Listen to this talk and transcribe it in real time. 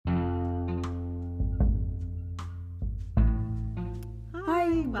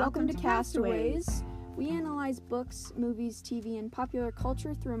Hi, welcome to Castaways. We analyze books, movies, TV, and popular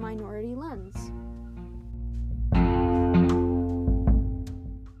culture through a minority lens.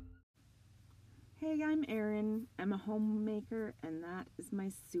 Hey, I'm Erin. I'm a homemaker, and that is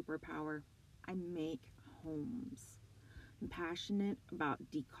my superpower. I make homes. I'm passionate about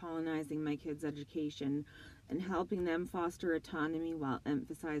decolonizing my kids' education and helping them foster autonomy while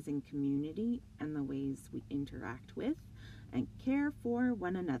emphasizing community and the ways we interact with and care for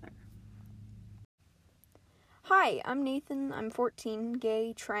one another. Hi, I'm Nathan. I'm 14,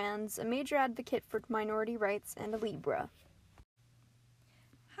 gay, trans, a major advocate for minority rights, and a Libra.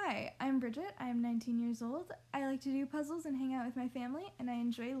 Hi, I'm Bridget. I'm 19 years old. I like to do puzzles and hang out with my family, and I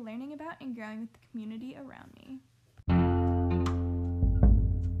enjoy learning about and growing with the community around me.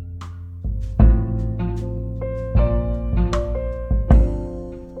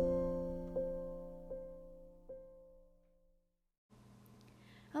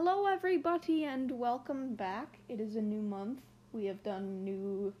 Hello, everybody, and welcome back. It is a new month. We have done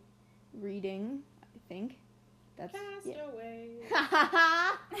new reading, I think. That's Castaways.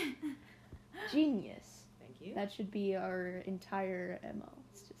 Yeah. Genius. Thank you. That should be our entire MO.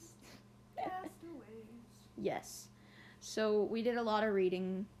 It's just Castaways. Yes. So we did a lot of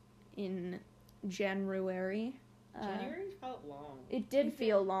reading in January. January felt long. It did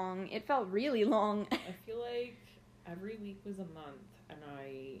feel long. It felt really long. I feel like every week was a month, and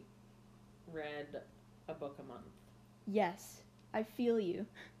I read a book a month. Yes, I feel you.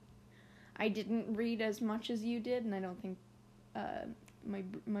 I didn't read as much as you did, and I don't think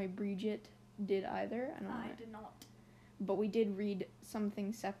my Bridget did either. I did not. But we did read some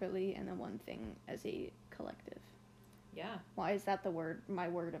things separately, and then one thing as a collective. Yeah. Why is that my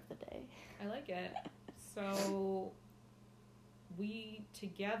word of the day? I like it. So, we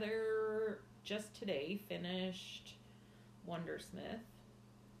together just today finished Wondersmith.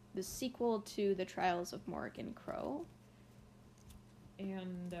 The sequel to The Trials of Morgan Crow.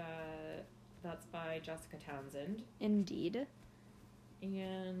 And that's by Jessica Townsend. Indeed.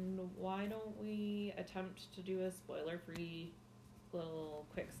 And why don't we attempt to do a spoiler-free little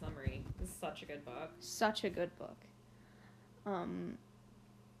quick summary? This is such a good book. Such a good book.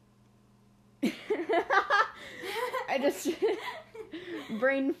 I just...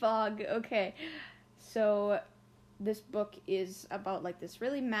 brain fog. Okay. So, this book is about, like, this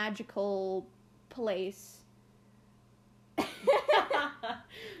really magical place.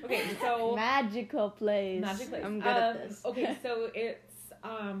 Okay, so... Magical place. Magic place. I'm good at this. Okay, so it's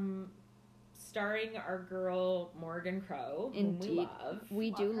starring our girl Morgan Crow, whom we Indeed. love.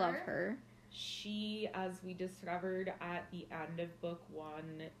 We do love her. She, as we discovered at the end of book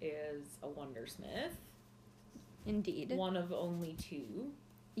 1, is a Wondersmith. Indeed. One of only 2.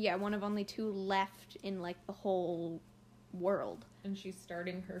 Yeah, one of only 2 left in, like, the whole world. And she's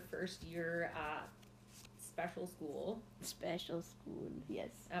starting her first year at special school. Special school, yes.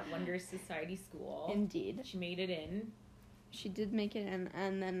 At Wonder Society School. Indeed. She made it in. She did make it in,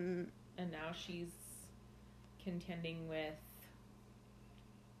 and then... And now she's contending with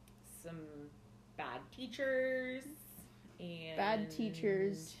some bad teachers and... Bad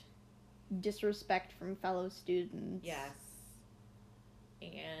teachers, disrespect from fellow students. Yes.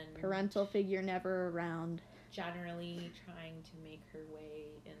 And... Parental figure never around. Generally trying to make her way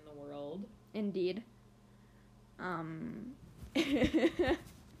in the world. Indeed. And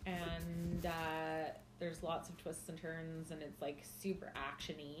there's lots of twists and turns, and it's like super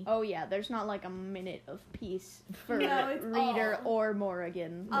action-y. Oh yeah, there's not like a minute of peace for No, it's reader all- or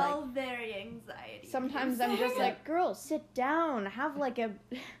Morrigan. All very anxiety. Sometimes I'm just like, girl, sit down, have like a...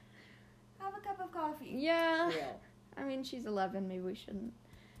 Have a cup of coffee. Yeah. Real. I mean, she's 11, maybe we shouldn't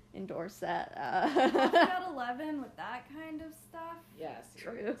endorse that. Coffee at 11 with that kind of stuff. Yes.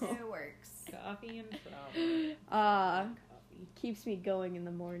 True. It works. Coffee and trauma. Coffee. Keeps me going in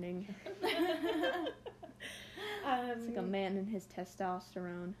the morning. It's like a man and his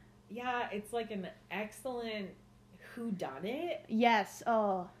testosterone. Yeah, it's like an excellent whodunit. Yes,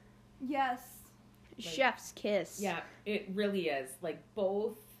 oh. Yes. Like- Chef's kiss. Yeah, it really is. Like,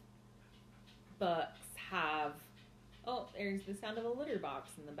 both books have... Oh, there's the sound of a litter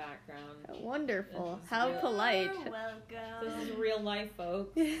box in the background. Wonderful. This is How real. polite. You're welcome. This is real life,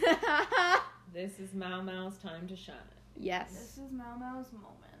 folks. This is Mau Mau's time to shine. Yes. This is Mau Mau's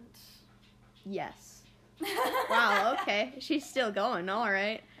moment. Yes. Wow, okay. She's still going,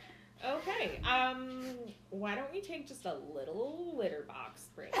 alright. Okay, why don't we take just a little litter box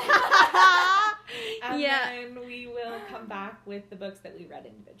break? And Yeah. then we will come back with the books that we read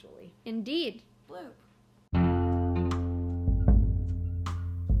individually. Indeed. Bloop.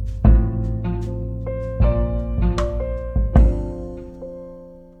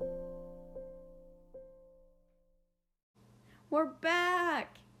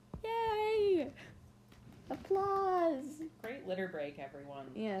 everyone.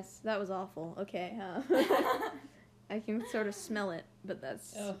 Yes, that was awful. Okay, I can sort of smell it, but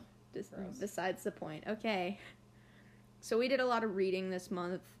that's Ugh, gross. besides the point. Okay. So we did a lot of reading this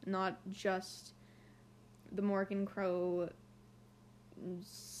month, not just the Morgan Crow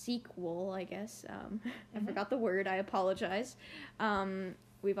sequel, I guess. I forgot the word. I apologize.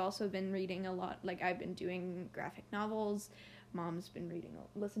 We've also been reading a lot. Like, I've been doing graphic novels. Mom's been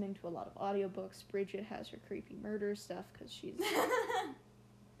listening to a lot of audiobooks. Bridget has her creepy murder stuff because she's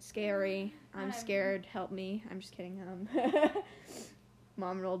scary. I'm scared. Help me. I'm just kidding.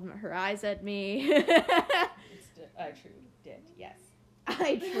 Mom rolled her eyes at me. I true did, yes.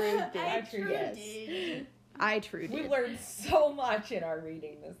 I true did. I true yes. did. I true did. We learned so much in our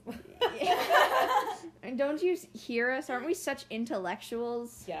reading this month. And don't you hear us? Aren't we such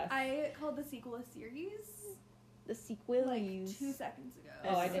intellectuals? Yes. I called the sequel a series The sequel. like 2 seconds ago.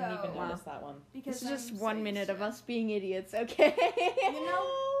 Oh, I didn't even Wow. notice that one. Because This is just I'm 1 so minute of used us being idiots, okay? to- You know,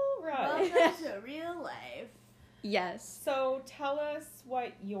 Right. welcome to real life. Yes. So tell us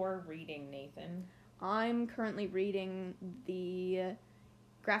what you're reading, Nathan. I'm currently reading the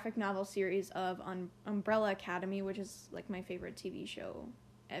graphic novel series of Umbrella Academy, which is like my favorite TV show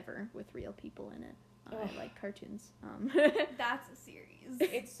ever with real people in it. Ugh. I like cartoons. That's a series.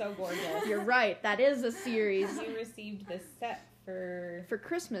 It's so gorgeous. You're right. That is a series. You received this set for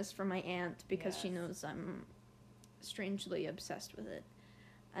Christmas from my aunt because she Yes. knows I'm strangely obsessed with it.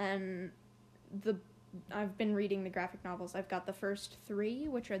 And I've been reading the graphic novels. I've got the first 3,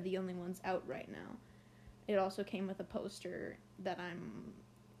 which are the only ones out right now. It also came with a poster that I'm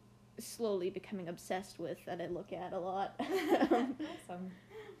slowly becoming obsessed with, that I look at a lot. awesome.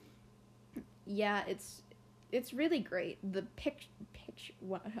 Yeah, it's really great. The picture.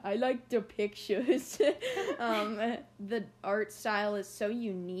 I like the pictures. The art style is so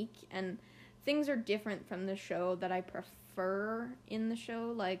unique, and things are different from the show that I prefer in the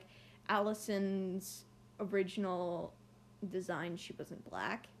show. Like Allison's original design, she wasn't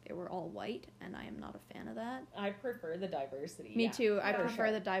black; they were all white, and I am not a fan of that. I prefer the diversity. Me yeah. too. I Yeah. prefer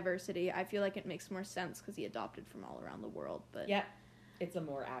Sure. the diversity. I feel like it makes more sense because he adopted from all around the world. But Yeah. It's a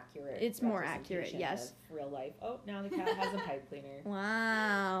more accurate. It's more accurate, representation yes. of real life. Oh, now the cat has a pipe cleaner.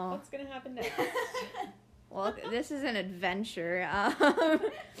 wow. What's gonna happen next? Well, this is an adventure.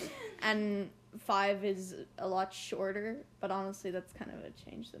 And 5 is a lot shorter, but honestly, that's kind of a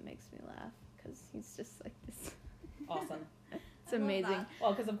change that makes me laugh because he's just like this. Awesome. It's I love amazing. that.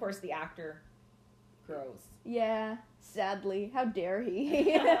 Well, because of course the actor grows. Yeah, sadly. How dare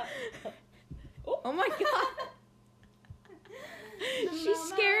he? Oh my god. The She mama.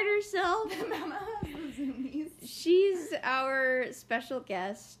 scared herself. The mama has the zoomies. She's our special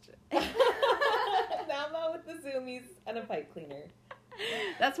guest. Velma with the zoomies and a pipe cleaner.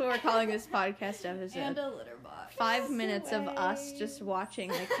 That's what we're calling this podcast episode. And a litter box. 5 minutes of us just watching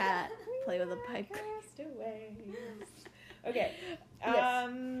the cat play with a pipe. Castaways. Okay. Yes.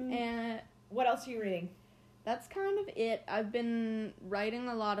 And What else are you reading? that's kind of it. I've been writing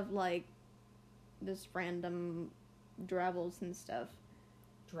a lot of like this random drabbles and stuff.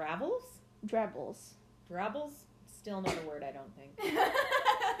 Drabbles? Drabbles. Drabbles? Still not a word, I don't think.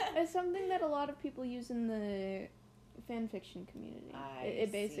 It's something that a lot of people use in the fan fiction community. I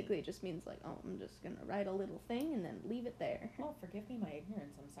It basically see. just means like, oh, I'm just gonna write a little thing and then leave it there. Oh, forgive me my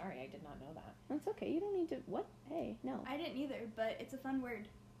ignorance. I'm sorry. I did not know that. That's okay. You don't need to. What? Hey, no. I didn't either, but it's a fun word.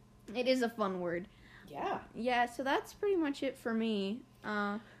 It is a fun word. Yeah. Yeah. So that's pretty much it for me.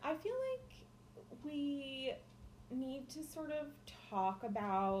 I feel like we need to sort of talk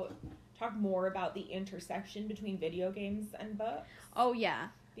more about the intersection between video games and books, Oh yeah,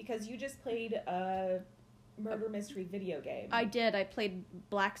 because you just played a murder mystery video game. I did. I played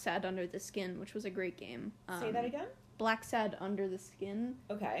Black Sad Under the Skin, which was a great game. Say that again? Black Sad Under the Skin.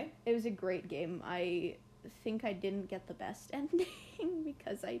 Okay. It was a great game. I think I didn't get the best ending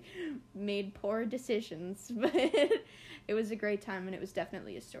because I made poor decisions, but it was a great time, and it was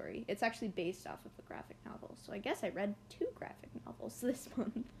definitely a story. It's actually based off of a graphic novel, so I guess I read 2 graphic novels this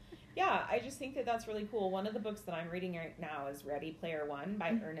month. Yeah, I just think that that's really cool. One of the books that I'm reading right now is Ready Player One by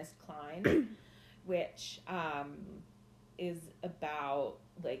Ernest Cline, which is about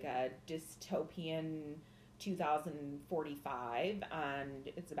like a dystopian 2045, and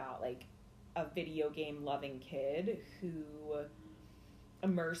it's about like a video game loving kid who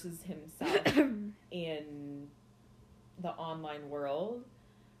immerses himself in the online world,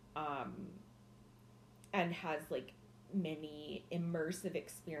 and has like many immersive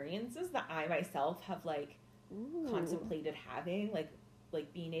experiences that I myself have like Ooh. contemplated having, like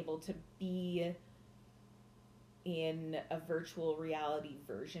being able to be in a virtual reality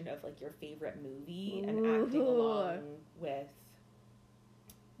version of like your favorite movie and acting Ooh. along with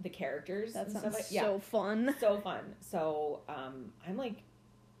the characters. That and sounds stuff so fun. so fun. So I'm like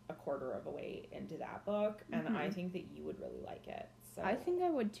a quarter of a way into that book, and I think that you would really like it. So I think I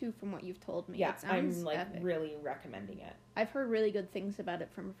would too, from what you've told me. yeah, It sounds I'm like epic. really recommending it. I've heard really good things about it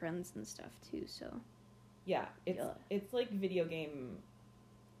from friends and stuff too. So Yeah, Yeah. it's like video game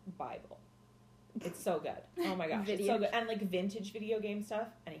Bible. It's so good. Oh my gosh, it's Video- so good, and like vintage video game stuff.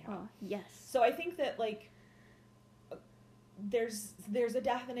 Anyhow, yes. so I think that like there's a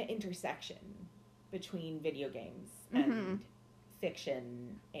definite intersection between video games and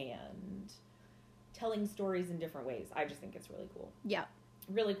fiction and telling stories in different ways. I just think it's really cool. Yeah.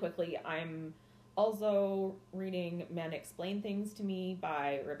 Really quickly, I'm also reading Men Explain Things to Me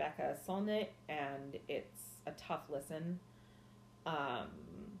by Rebecca Solnit, and it's a tough listen.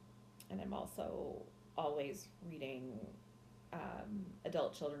 And I'm also always reading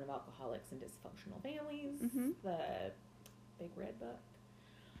Adult Children of Alcoholics and Dysfunctional Families, the big red book.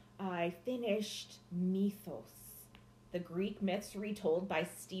 I finished Mythos, the Greek myths retold by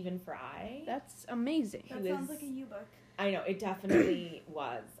Stephen Fry. That's amazing. That Who sounds is- like a U-book. I know, it definitely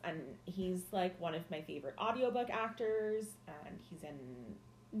was. And he's like one of my favorite audiobook actors, and he's in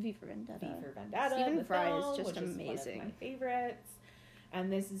V for Vendetta. V for Vendetta. Stephen the Fry is film, just which is amazing. one of my favorites.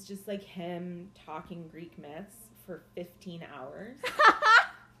 And this is just like him talking Greek myths for 15 hours.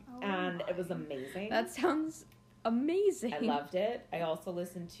 Oh And it was my. amazing. That sounds amazing. I loved it. I also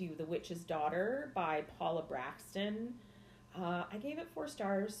listened to The Witch's Daughter by Paula Braxton. I gave it 4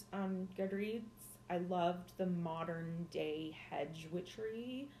 stars on Goodreads. I loved the modern day hedge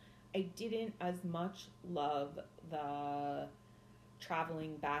witchery. I didn't as much love the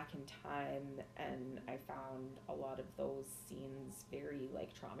traveling back in time, and I found a lot of those scenes very like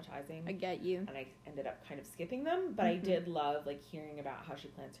traumatizing. I get you. And I ended up kind of skipping them, but I did love like hearing about how she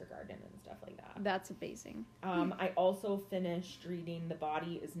plants her garden and stuff like that. That's amazing. I also finished reading The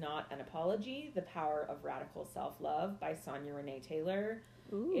Body Is Not an Apology, The Power of Radical Self-Love by Sonia Renee Taylor.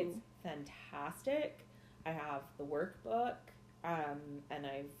 Ooh. It's fantastic. I have the workbook, and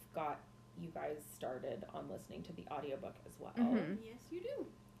I've got you guys started on listening to the audiobook as well. Yes, you do.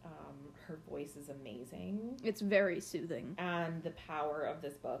 Her voice is amazing. It's very soothing. And the power of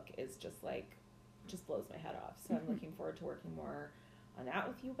this book is just blows my head off. So I'm looking forward to working more on that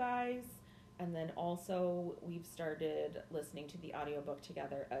with you guys. And then also we've started listening to the audiobook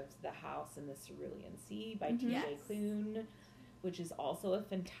together of The House in the Cerulean Sea by T.J. Yes. Klune, which is also a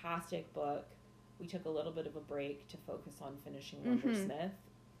fantastic book. We took a little bit of a break to focus on finishing Wonder Smith,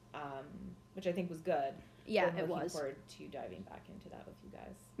 which I think was good. Yeah, I'm it looking was. forward to diving back into that with you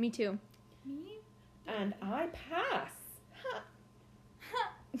guys. Me too. Me? And I pass.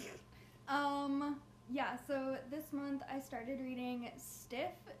 Yeah, so this month I started reading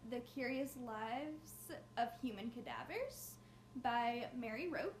Stiff, The Curious Lives of Human Cadavers by Mary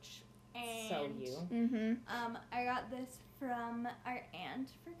Roach. And So you. Mm-hmm. I got this from our aunt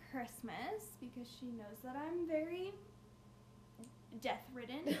for Christmas because she knows that I'm very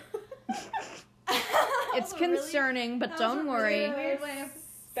death-ridden. It's That was a really- concerning, but that was don't a worry. really weird way of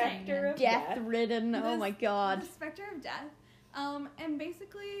saying Spectre it. of death. Death-ridden. Oh This- my god. The Spectre of Death. And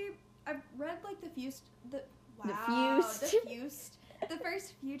basically, I've read like the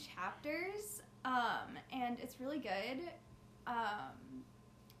first few chapters. And it's really good.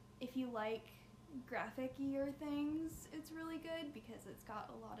 If you like graphic-y things, it's really good because it's got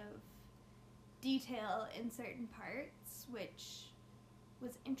a lot of detail in certain parts, which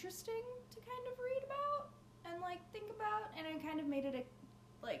was interesting to kind of read about and like think about, and it kind of made it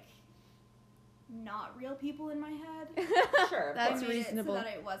not real people in my head. Sure, of That's I made reasonable. It so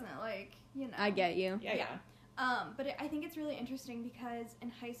that it wasn't like, I get you. Yeah. But I think it's really interesting because in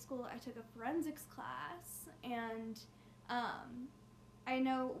high school I took a forensics class, and I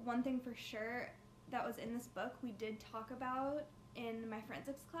know one thing for sure that was in this book we did talk about in my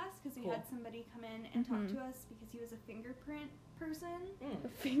forensics class because we Cool. had somebody come in and talk to us because he was a fingerprint person. A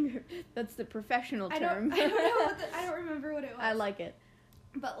finger. That's the professional I term. don't know I don't remember what it was. I like it.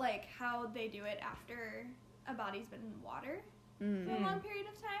 But like how they do it after a body's been in water for Mm. a long period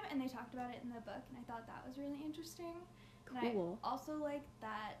of time, and they talked about it in the book, and I thought that was really interesting. And Cool. I also like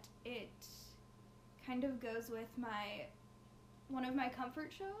that it kind of goes with one of my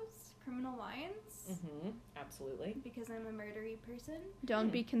comfort shows, Criminal Minds, Mm-hmm. Absolutely. because I'm a murdery person.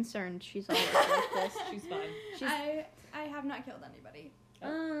 Don't be concerned. She's always like this. She's fine. She's- I have not killed anybody.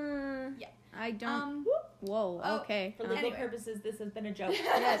 Yeah. I don't. Whoa. Oh, Okay. For legal Anyway. purposes, this has been a joke.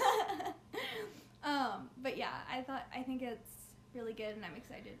 Yes. But yeah, I think it's really good, and I'm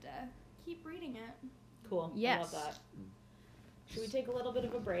excited to keep reading it. Cool. I Yes. love that. Should we take a little bit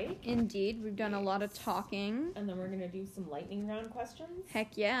of a break? Indeed, we've done a lot of talking. And then we're going to do some lightning round questions?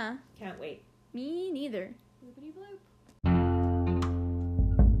 Heck yeah. Can't wait. Me neither. Bloopity bloop.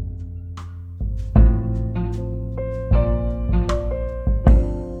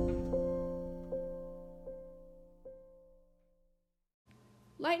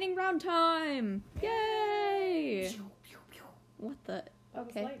 Lightning round time! Yay! What the? That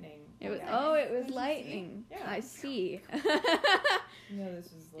Okay. was lightning. It was. Okay. Oh, it was Did you see? lightning. Yeah. I see. No,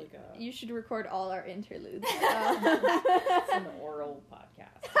 this was like a... You should record all our interludes. It's an oral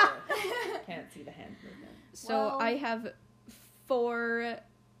podcast, so can't see the hand movement. So Well- I have 4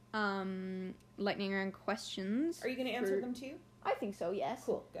 lightning round questions. Are you going to answer for- them too? I think so. Yes.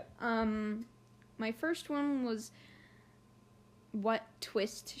 Cool, good. My first one was, what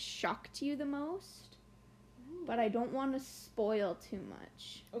twist shocked you the most? But I don't want to spoil too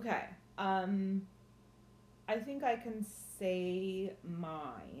much. Okay. I think I can say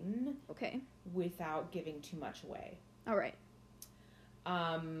mine Okay. without giving too much away. All right.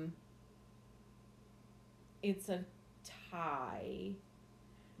 It's a tie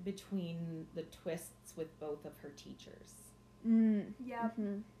between the twists with both of her teachers. Yeah,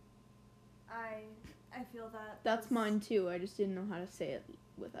 hmm I feel that. That's was- mine too. I just didn't know how to say it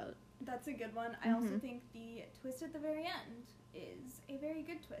without. That's a good one. I also Mhm. think the twist at the very end is a very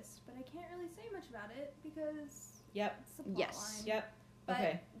good twist, but I can't really say much about it because Yep. it's the plot Yes. line. Yep. But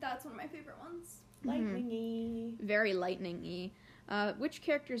Okay. that's one of my favorite ones. Lightning-y. Very lightning-y. Which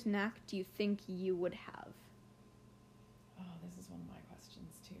character's knack do you think you would have? Oh, this is one of my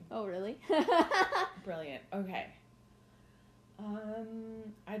questions too. Oh, really? Brilliant. Okay.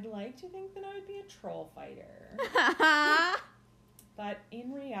 I'd like to think that I would be a troll fighter, but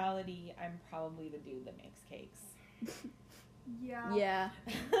in reality, I'm probably the dude that makes cakes. Yeah. Yeah.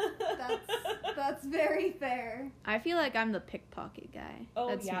 That's very fair. I feel like I'm the pickpocket guy. Oh,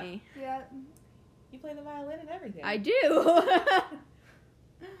 That's yeah. me. Yeah. You play the violin and everything. I do.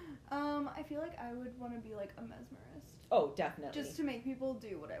 I feel like I would want to be like a mesmerist. Oh, definitely. Just to make people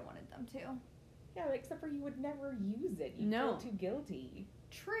do what I wanted them to. Yeah, except for you would never use it. You No. feel too guilty.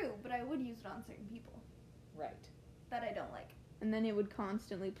 True, but I would use it on certain people Right. that I don't like. And then it would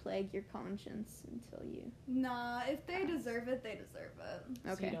constantly plague your conscience until you. Nah, if they deserve it, they deserve it.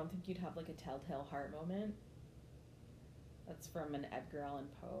 So Okay. you don't think you'd have like a telltale heart moment? That's from an Edgar Allan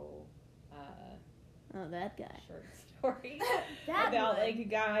Poe Oh, that guy. short story. That about would. like a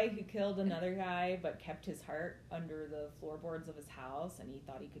guy who killed another guy but kept his heart under the floorboards of his house, and he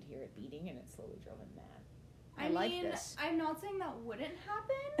thought he could hear it beating, and it slowly drove him mad. I like mean, this. I'm not saying that wouldn't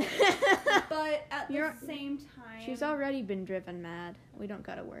happen, but at the You're- same time, She's already been driven mad. We don't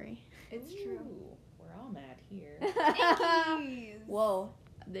gotta worry. It's true. Ooh, we're all mad here. Thankies. Whoa.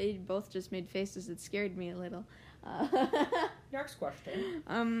 They both just made faces that scared me a little. Next question.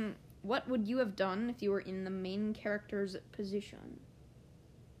 What would you have done if you were in the main character's position?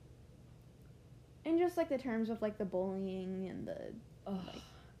 In just like the terms of like the bullying and the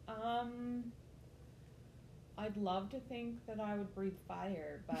Ugh. I'd love to think that I would breathe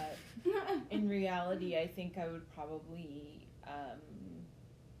fire, but in reality, I think I would probably, I don't know,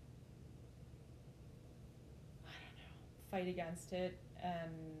 fight against it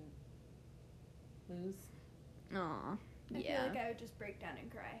and lose. aw, I feel yeah. like I would just break down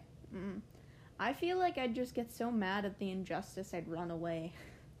and cry. I feel like I'd just get so mad at the injustice I'd run away.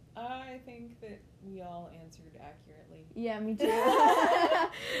 I think that we all answered accurately. Yeah, me too.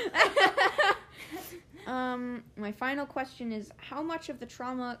 My final question is, how much of the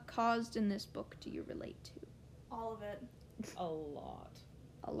trauma caused in this book do you relate to? All of it. A lot.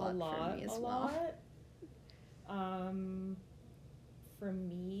 A lot for me as a well. lot. For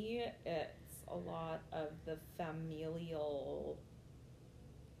me, it's a lot of the familial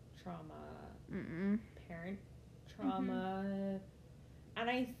trauma, parent trauma, and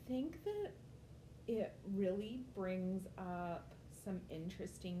I think that it really brings up some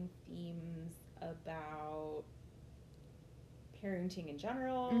interesting themes about parenting in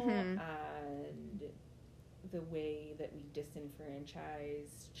general Mhm. and the way that we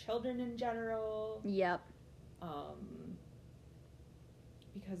disenfranchise children in general. Yep.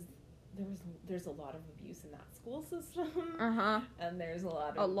 Because there's a lot of abuse in that school system, Uh-huh. and there's a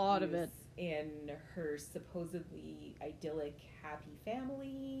lot of it in her supposedly idyllic, happy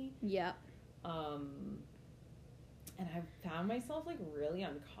family. Yep. And I've found myself like really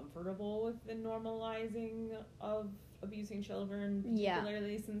uncomfortable with the normalizing of abusing children, Yeah.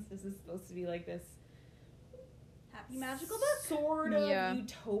 particularly since this is supposed to be like this Happy magical book. sort of Yeah.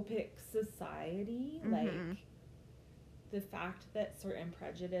 utopic society. Mhm. Like the fact that certain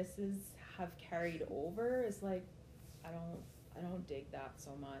prejudices have carried over is like, I don't I don't dig that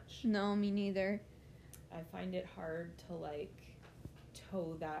so much. No, me neither. I find it hard to like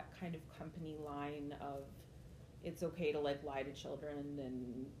toe that kind of company line of it's okay to like lie to children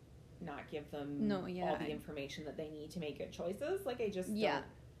and not give them all the information that they need to make good choices. Like I just don't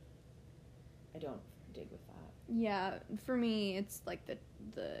dig with that. Yeah, for me it's like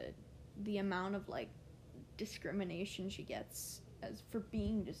the amount of like discrimination she gets as for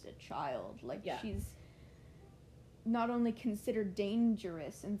being just a child. Like she's not only considered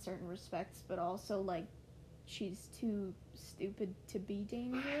dangerous in certain respects, but also like she's too stupid to be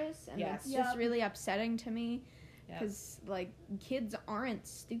dangerous, and it's just really upsetting to me because like kids aren't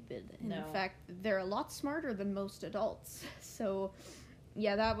stupid, and in fact they're a lot smarter than most adults. So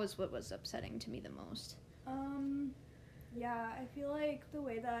that was what was upsetting to me the most. I feel like the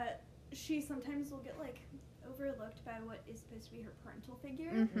way that she sometimes will get like overlooked by what is supposed to be her parental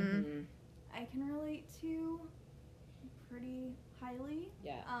figure, I can relate to pretty highly.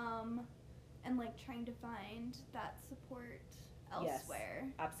 And like trying to find that support elsewhere.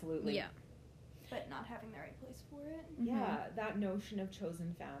 Yes, absolutely. Yeah. But not having the right place for it. Yeah, that notion of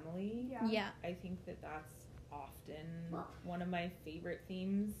chosen family. Yeah. I think that that's often one of my favorite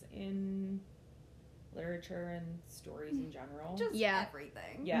themes in literature and stories in general. Just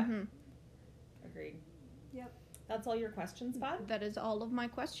everything. Yeah. Agreed. Yep. That's all your questions, Bud? That is all of my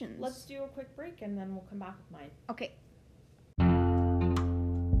questions. Let's do a quick break and then we'll come back with mine. Okay.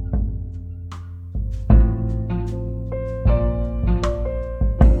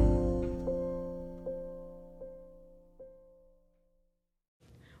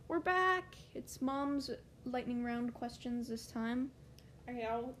 We're back. It's Mom's lightning round questions this time.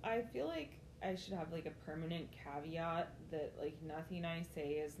 I feel like I should have like a permanent caveat that like nothing I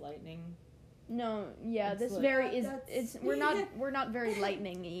say is lightning. No, It's we're not very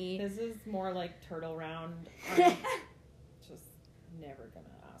lightning-y. This is more like turtle round. I'm just never gonna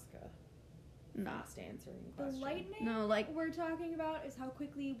ask a fast answering question. The lightning we're talking about is how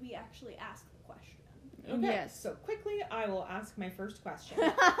quickly we actually ask the question. Okay, yes. So quickly I will ask my first question.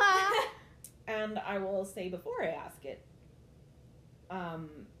 And I will say before I ask it,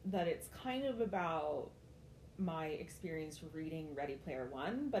 that it's kind of about my experience reading Ready Player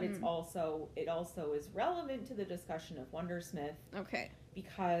One, but it also is relevant to the discussion of Wondersmith. Okay.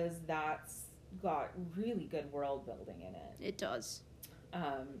 Because that's got really good world building in it. It does.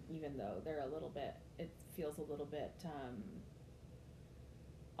 Even though it feels a little bit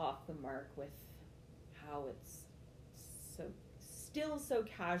off the mark with how it's still so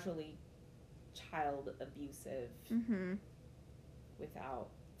casually child abusive without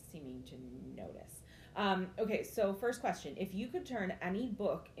seeming to notice. Okay, so first question. If you could turn any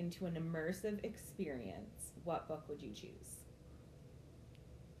book into an immersive experience, what book would you choose?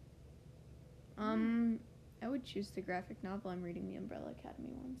 I would choose the graphic novel. I'm reading the Umbrella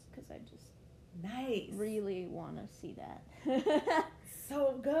Academy ones because I just really want to see that.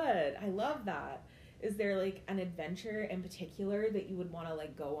 So good. I love that. Is there like an adventure in particular that you would want to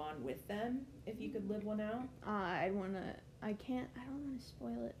like go on with them if you could live one out? I don't want to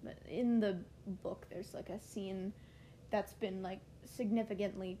spoil it, but in the book there's like a scene that's been like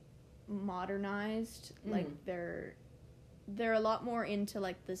significantly modernized. Like they're a lot more into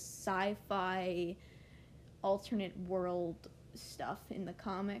like the sci-fi alternate world stuff in the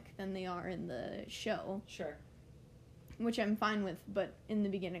comic than they are in the show. Sure. Which I'm fine with, but in the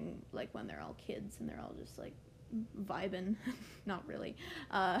beginning, like when they're all kids and they're all just like vibing, not really.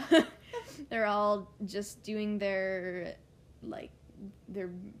 They're all just doing their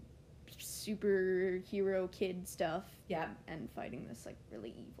superhero kid stuff. Yeah. And fighting this like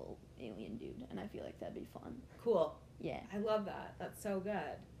really evil alien dude, and I feel like that'd be fun. Cool. Yeah. I love that. That's so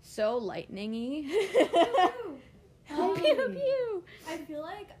good. So lightning-y. Pew, pew. I feel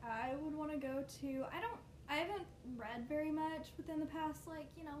like I would want to go to. I haven't read very much within the past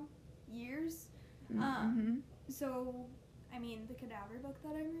years. So I mean the Cadaver book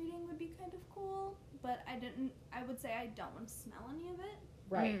that I'm reading would be kind of cool, but I would say I don't want to smell any of it.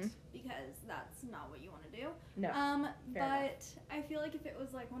 Right. Because that's not what you want to do. No. But enough. I feel like if it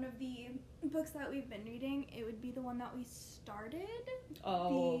was like one of the books that we've been reading, it would be the one that we started.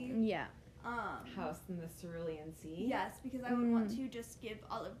 Oh. Yeah. House in the Cerulean Sea. Yes, because I would want to just give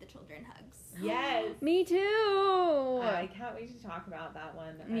all of the children hugs. Yes. Me too. I can't wait to talk about that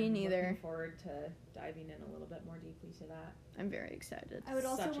one. Me neither. Looking forward to diving in a little bit more deeply to that. I'm very excited. I would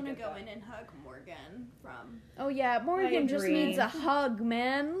also want to go in and hug Morgan from... Oh yeah, Morgan just needs a hug,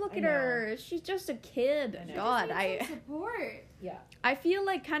 man. Look at her. She's just a kid. God, support. Yeah. I feel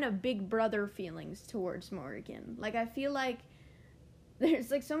like kind of big brother feelings towards Morgan. Like I feel like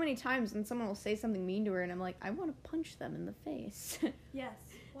there's like so many times when someone will say something mean to her, and I'm like, I want to punch them in the face. Yes.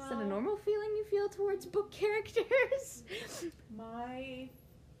 Is that a normal feeling you feel towards book characters? My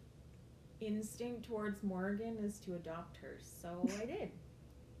instinct towards Morgan is to adopt her, so I did.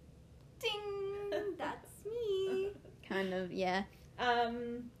 Ding! That's me. Kind of, yeah.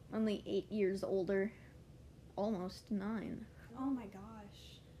 Only 8 years older. Almost 9. Oh my gosh.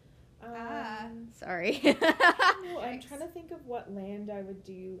 Sorry. No, I'm trying to think of what land I would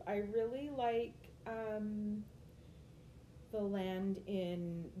do. I really like the land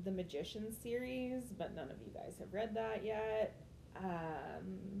in the Magician series, but none of you guys have read that yet.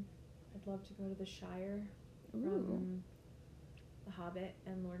 I'd love to go to the Shire from The Hobbit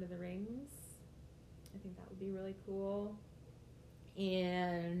and Lord of the Rings. I think that would be really cool.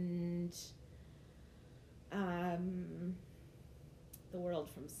 And The World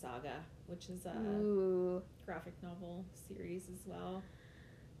from Saga, which is a graphic novel series as well.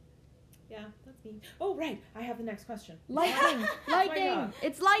 Yeah, that's me. Oh, right. I have the next question. Lightning! Lightning! God.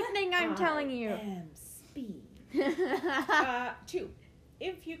 It's lightning, I'm telling you. I am speed. 2.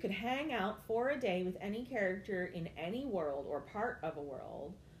 If you could hang out for a day with any character in any world or part of a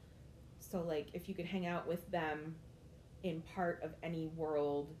world, so like if you could hang out with them in part of any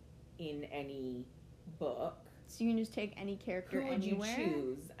world in any book, So you can just take any character who would anywhere? you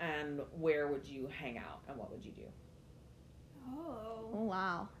choose and where would you hang out and what would you do? Oh, Oh.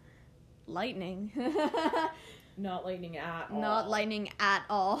 wow. Lightning. Not lightning at all. Not lightning at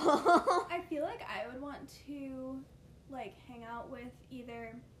all. I feel like I would want to, like, hang out with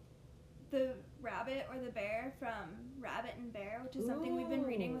either the rabbit or the bear from Rabbit and Bear, which is something we've been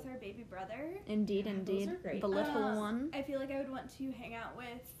reading with our baby brother. Indeed, Yeah, indeed. those are great. The little one. I feel like I would want to hang out with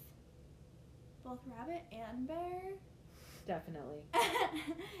both rabbit and bear. Definitely.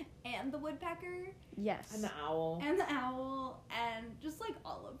 And the woodpecker Yes. And the owl. and the owl and just like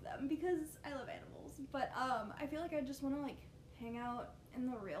all of them because I love animals. But I feel like I just want to like hang out in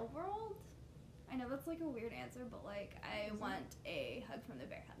the real world. I know that's like a weird answer, but like I want a hug from the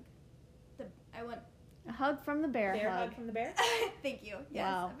bear hug. I want A hug from the bear, Bear hug. hug from the bear? thank you. Yes,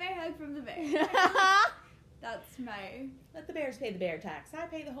 Wow. a bear hug from the bear. That's my Let the bears pay the bear tax. I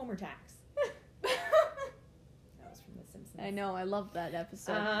pay the Homer tax. That was from The Simpsons. I know, I love that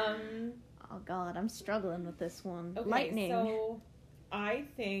episode. Oh god, I'm struggling with this one. Okay, Lightning. so I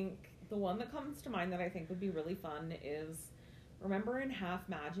think the one that comes to mind that I think would be really fun is, remember in Half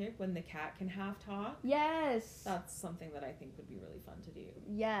Magic when the cat can half talk? Yes. That's something that I think would be really fun to do.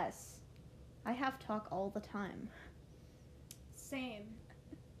 Yes. I have talk all the time. same.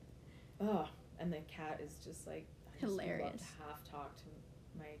 Ugh, and the cat is just like, I just would love Hilarious. to half talk to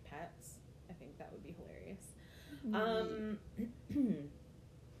my pets. I think that would be hilarious.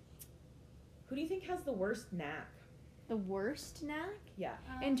 Who do you think has the worst knack? The worst knack? Yeah,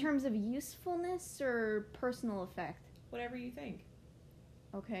 In terms of usefulness or personal effect? whatever you think.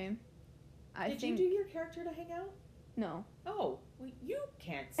 Okay. I Did think you do your character to hang out? no. Oh, well, you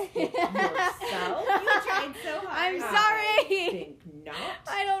can't skip yourself. You tried so hard. I'm I sorry. think not.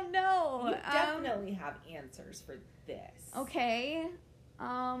 I don't know. You definitely have answers for this. Okay.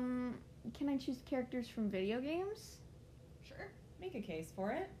 Can I choose characters from video games? Sure. Make a case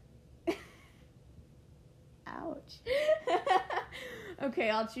for it. Ouch. Okay,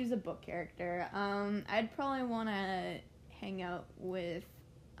 I'll choose a book character. I'd probably want to hang out with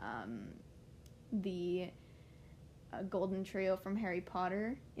the Golden Trio from Harry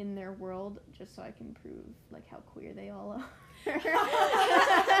Potter in their world, just so I can prove like how queer they all are.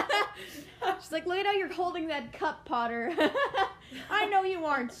 She's like, look at how you're holding that cup, Potter. I know you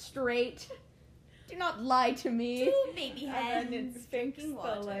aren't straight. Do not lie to me. Two baby heads And then it's fixed drinking the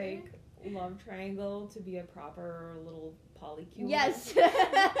water. like love triangle to be a proper little polycule. Yes.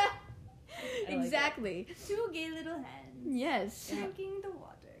 Exactly. Two gay little hens Yes. drinking the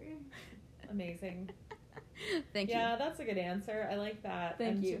water. Amazing. Thank Yeah, that's a good answer. I like that.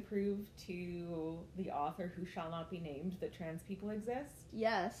 Thank and you. to prove to the author who shall not be named that trans people exist. you.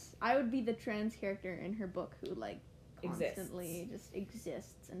 Yes. I would be the trans character in her book who like Exists. constantly just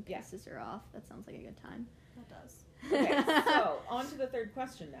exists and Yeah. pisses her off. That sounds like a good time. That does. Okay, so on to the third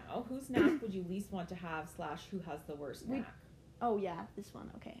question now. Whose knack would you least want to have / who has the worst We- knack? Oh yeah, this one.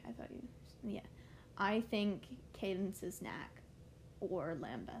 Okay, I thought you. Yeah, I think Cadence's knack or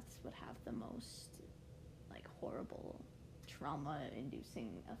Lambeth's would have the most like horrible,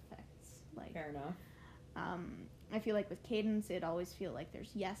 trauma-inducing effects. Like, Fair enough. I feel like with Cadence, it'd always feel like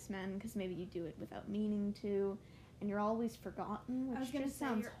there's yes men because maybe you do it without meaning to, and you're always forgotten, I was which gonna just say,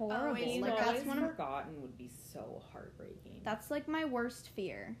 sounds you're horrible. always Being Like always that's one of forgotten would be so heartbreaking. that's like my worst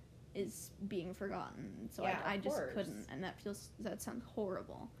fear. is being forgotten. So Yeah, I of just course. couldn't, and that sounds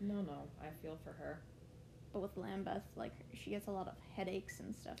horrible. No, I feel for her. But with Lambeth, like, she gets a lot of headaches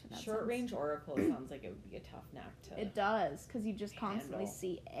and stuff. And that Short sounds- range oracle sounds like it would be a tough knack to. It does, because you just constantly handle.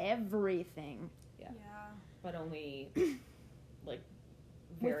 see everything. Yeah. But only like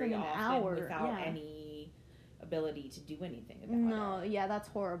very Within an often hour, without yeah. any ability to do anything about No, it. yeah, that's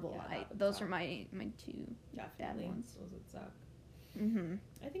horrible. Yeah, that would Those suck. are my two Definitely, bad ones. those would suck. Mm-hmm.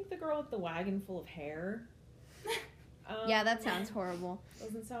 I think the girl with the wagon full of hair. Yeah, that sounds horrible.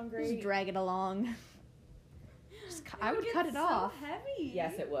 Doesn't sound Just great. drag it along. I would It cut gets it so off. heavy.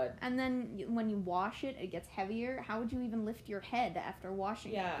 Yes, it would. And then when you wash it, it gets heavier. How would you even lift your head after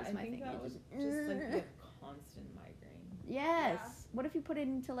washing Yeah, it? Is I my think thing. that It would just- just like be a constant migraine. Yes. Yeah. What if you put it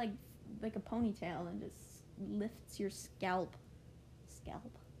into like a ponytail and just lifts your scalp?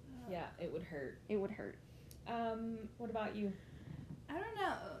 Scalp. Yeah, it would hurt. It would hurt. What about you? I don't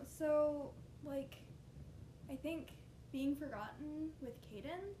know. So, like, I think being forgotten with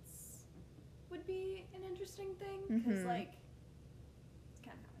Cadence would be an interesting thing because, Mhm. like, it's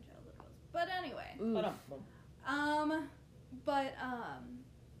kind of how my childhood was. But anyway, Oof.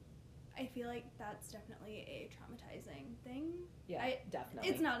 I feel like that's definitely a traumatizing thing. Yeah, definitely.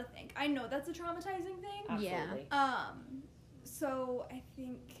 It's not a thing. I know that's a traumatizing thing. Absolutely. So I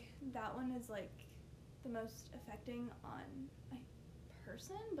think that one is like the most affecting on a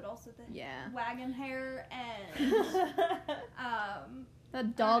person, but also the Yeah. wagon hair and The know.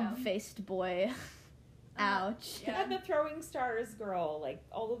 dog-faced boy. Ouch. Yeah. And the throwing stars girl, like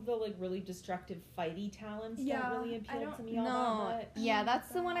all of the like really destructive fighty talents Yeah, don't really I appeal don't- to me all No. that much. Yeah, like that's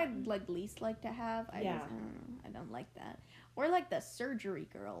the one that. I'd like least like to have. I Yeah. don't know. I don't like that. Or like the surgery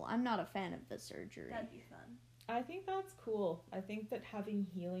girl. I'm not a fan of the surgery. that'd be fun. I think that's cool. I think that having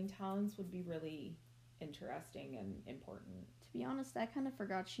healing talents would be really interesting and important. To be honest, I kind of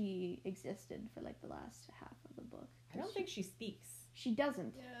forgot she existed for like the last half of the book. I don't think she speaks. She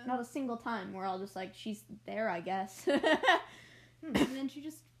doesn't. Yeah. Not a single time. We're all just like, she's there, I guess. And then she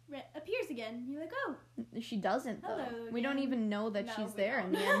just appears again. You're like, oh, She doesn't, though. Hello We don't again. even know that No, she's we there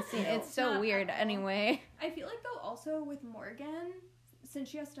in don't. the end scene. No. It's so Not at weird all. anyway. I feel like though also with Morgan, since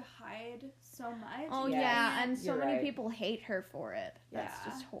she has to hide so much. Oh, Yeah. yeah, and so You're many right. people hate her for it. That's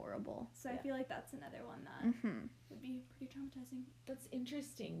Yeah. just horrible. So I Yeah. feel like that's another one that Hmm. would be pretty traumatizing. That's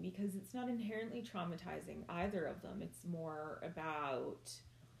interesting because it's not inherently traumatizing, either of them. It's more about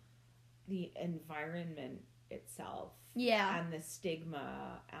the environment itself Yeah. and the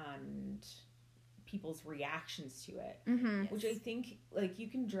stigma and people's reactions to it. Hmm. Which I think, like, you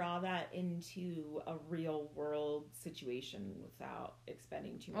can draw that into a real world situation without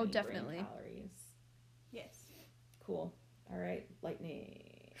expending too Oh, many definitely. brain calories. Yes. Cool. All right,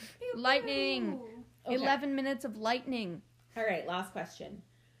 lightning. Lightning. Ooh. Okay. 11 minutes of lightning. All right, last question.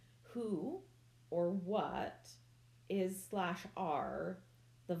 Who or what is / are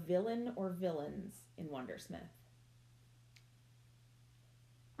the villain or villains in Wondersmith?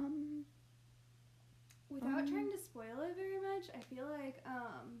 Without trying to spoil it very much, I feel like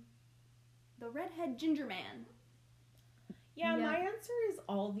the redhead ginger man. Yeah, Yeah. my answer is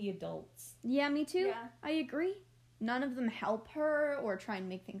all the adults. Yeah, me too. Yeah. I agree. None of them help her or try and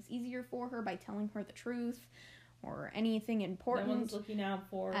make things easier for her by telling her the truth or anything No important. one's looking out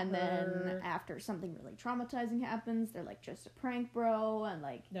for And her. then after something really traumatizing happens, they're like just a prank bro and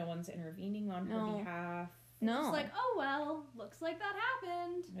like No one's intervening on No. her behalf. no. Just like, oh well, looks like that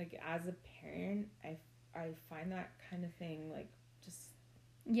happened. Like, as a parent, I find that kind of thing, like, just...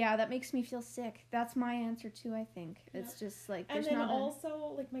 Yeah, that makes me feel sick. That's my answer too, I think. It's just like And there's then not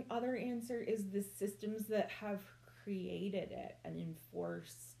also, like, my other answer is the systems that have created it and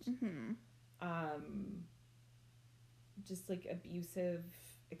enforced, Mhm. just, like, abusive,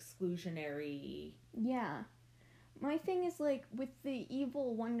 exclusionary... Yeah. My thing is like with the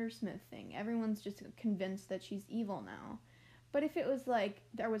evil Wondersmith thing, everyone's just convinced that she's evil now. But if it was like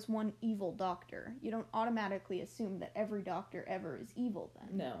there was one evil doctor, you don't automatically assume that every doctor ever is evil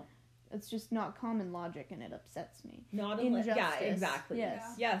then. No. It's just not common logic and it upsets me. Not unless... Yeah, Injustice. exactly.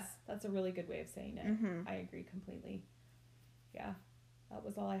 Yes. Yes, that's a really good way of saying it. Mhm. I agree completely. Yeah. That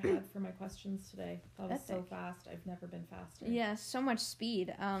was all I had for my questions today. That was so Epic. fast. I've never been faster. Yeah, so much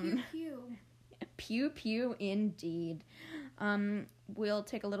speed. Pew pew. Pew pew indeed. We'll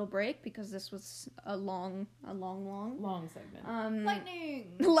take a little break because this was a long Long segment.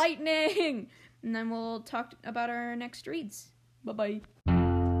 Lightning. lightning, and then we'll talk about our next reads. Bye bye.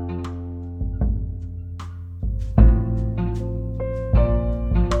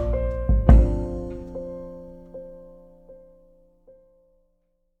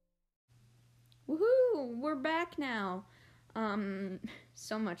 Woohoo! We're back now.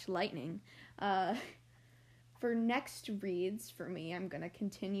 so much lightning. For next reads for me, I'm going to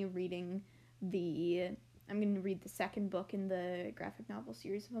continue reading I'm going to read the second book in the graphic novel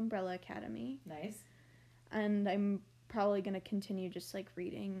series of Umbrella Academy. Nice. And I'm probably going to continue just, like,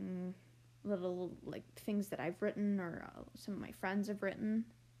 reading little, like, things that I've written or some of my friends have written.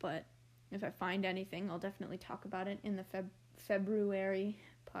 But if I find anything, I'll definitely talk about it in the February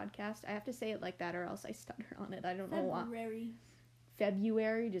podcast. I have to say it like that or else I stutter on it. I don't know why.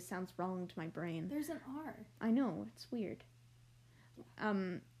 February just sounds wrong to my brain. There's an R. I know, it's weird.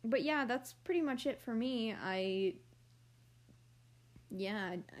 But yeah, that's pretty much it for me.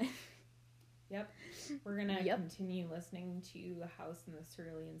 Yep. We're going to continue listening to House in the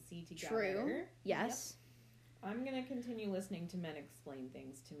Cerulean Sea together. True. Yes. Yep. I'm going to continue listening to Men Explain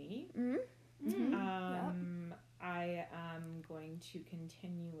Things to Me. Mm-hmm. I am going to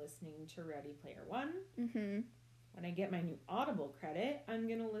continue listening to Ready Player One. Mm-hmm. When I get my new Audible credit, I'm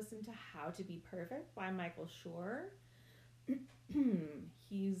going to listen to How to Be Perfect by Michael Schur.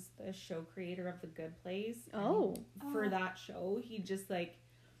 He's the show creator of The Good Place. Oh. For that show, he just, like,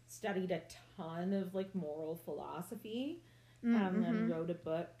 studied a ton of, like, moral philosophy. And then wrote a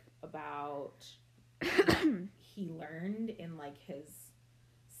book about he learned in, like, his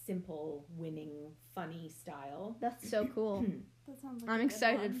simple, winning, funny style. That's so cool. That sounds like I'm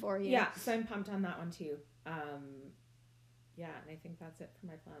excited for you. Yeah, so I'm pumped on that one too. Yeah, and I think that's it for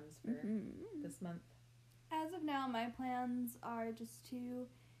my plans for this month. As of now, my plans are just to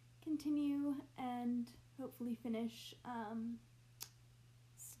continue and hopefully finish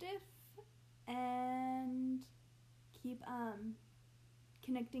Stiff and keep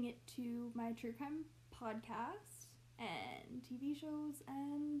connecting it to my true crime podcast and TV shows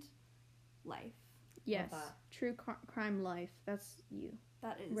and life. Yes. True crime life. That's you.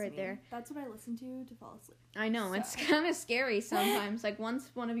 That is right me. there. That's what I listen to fall asleep. I know, So. it's kind of scary sometimes. Like,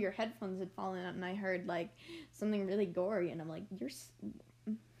 once one of your headphones had fallen out and I heard, like, something really gory, and I'm like, Just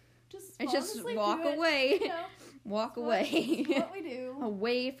I fall just asleep walk through it, away. You know, Walk it's away. what we do.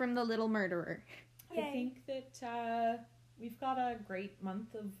 Away from the little murderer. Yay. I think that we've got a great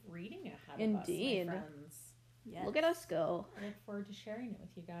month of reading ahead Indeed. of us, my friends. Yes. Look at us go. I look forward to sharing it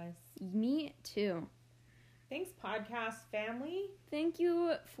with you guys. Me too. Thanks, podcast family. Thank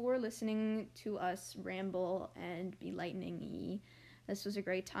you for listening to us ramble and be lightning-y. This was a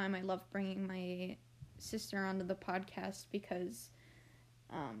great time. I love bringing my sister onto the podcast because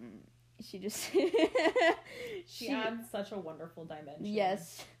she just she adds such a wonderful dimension.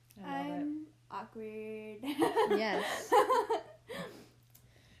 Yes. I love it. I'm awkward. Yes.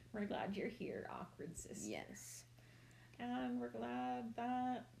 We're glad you're here, awkward sister. Yes. And we're glad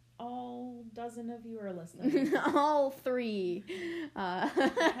that all dozen of you are listening. All three.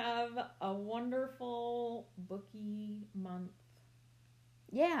 Have a wonderful bookie month.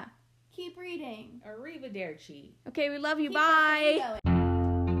 Yeah. Keep reading. Arrivederci. Okay, we love you. Keep Bye. that thing going.